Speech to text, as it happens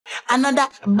another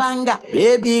banger.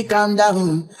 Baby, calm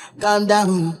down, calm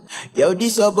down. Yo,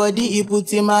 this your body, it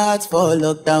put in my heart for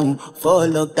lockdown, oh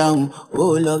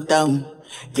lockdown.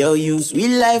 Girl, you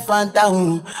sweet life,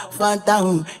 phantom,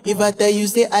 phantom. If I tell you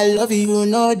say I love you, you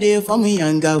know they for me,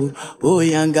 young girl, oh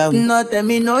young girl. No tell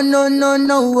me no, no, no,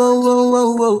 no, oh, oh,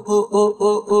 oh, oh, oh, oh,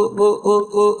 oh, oh, oh, oh,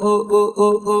 oh, oh, oh,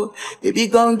 oh, oh. Baby,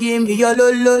 gon' give me your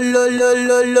lo, lo, lo, lo,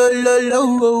 lo, lo, lo, lo,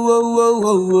 oh, oh, oh,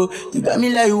 oh, oh. You got me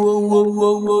like whoa, whoa,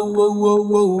 whoa, whoa, whoa,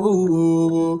 whoa, whoa,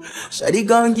 whoa. Shawty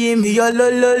gon' give me your lo,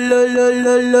 lo, lo, lo,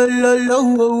 lo, lo, lo, lo,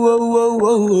 oh, oh, oh,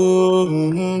 oh,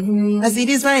 oh. I see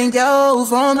this fine girl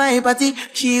from my party,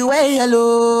 she wear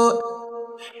yellow.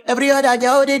 Every other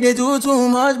girl they do too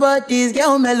much, but this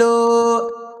girl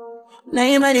mellow. Now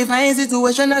in my define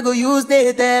situation, I go use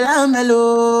they tell I'm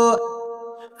mellow.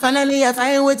 Finally, I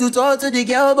find way to talk to the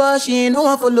girl, but she ain't no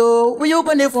one follow. When you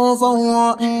open the phone for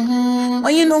one,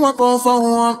 when you know I call for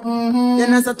one,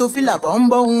 then I start to feel a bum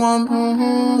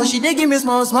one. But she dey give me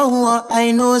small one. I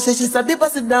know, say she sabi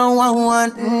pass it down one.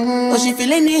 But she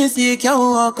feeling insecure,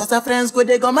 cause her friends go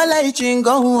they go my light ring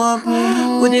go on.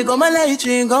 Go they go my light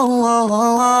ring go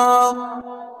on.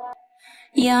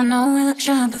 Yeah, I know I look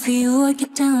sharp, but for you I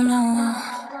get down low.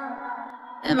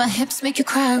 And my hips make you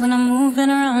cry when I'm moving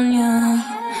around you.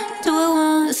 Do it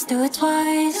once, do it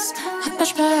twice. I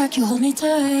push back, you hold me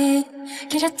tight.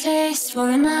 Get a taste for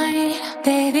a night.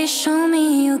 Baby, show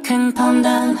me you can calm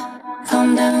down,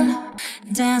 calm down.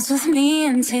 Dance with me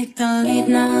and take the lead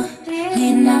now,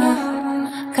 lead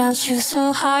now. Got you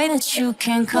so high that you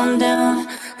can't come down,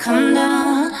 come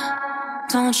down.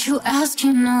 Don't you ask,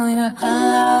 you know you're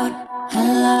allowed,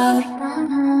 allowed.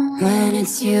 When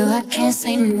it's you, I can't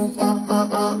say no. Oh, oh,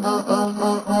 oh, oh, oh,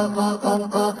 oh, oh, oh, oh,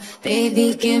 oh.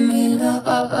 Baby, give me love.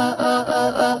 Oh, oh, oh,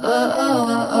 oh, oh, oh,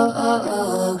 oh, oh, oh,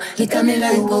 oh. You got me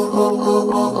like oh, oh, oh,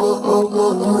 oh, oh, oh,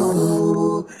 oh,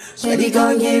 oh. Shawty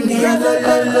gon' give me a love,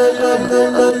 love, love, love,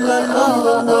 love, love, oh,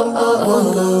 oh,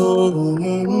 oh,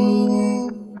 oh.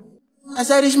 As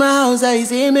I reach my house, I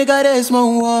see me got a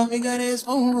small one, me got a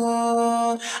small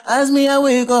one. As me I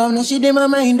wake up, now she did my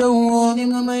mind don't want, did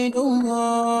my mind don't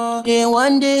want. Then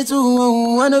one day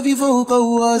two, one of you folk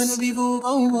go us,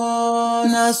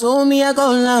 now so me I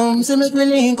go down, say make me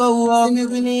link go up, make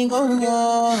me link go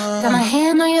up. Got my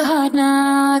hand on your heart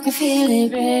now, I can feel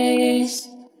it race.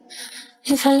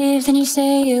 If I leave, then you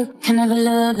say you can never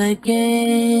love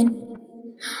again.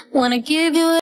 Wanna give you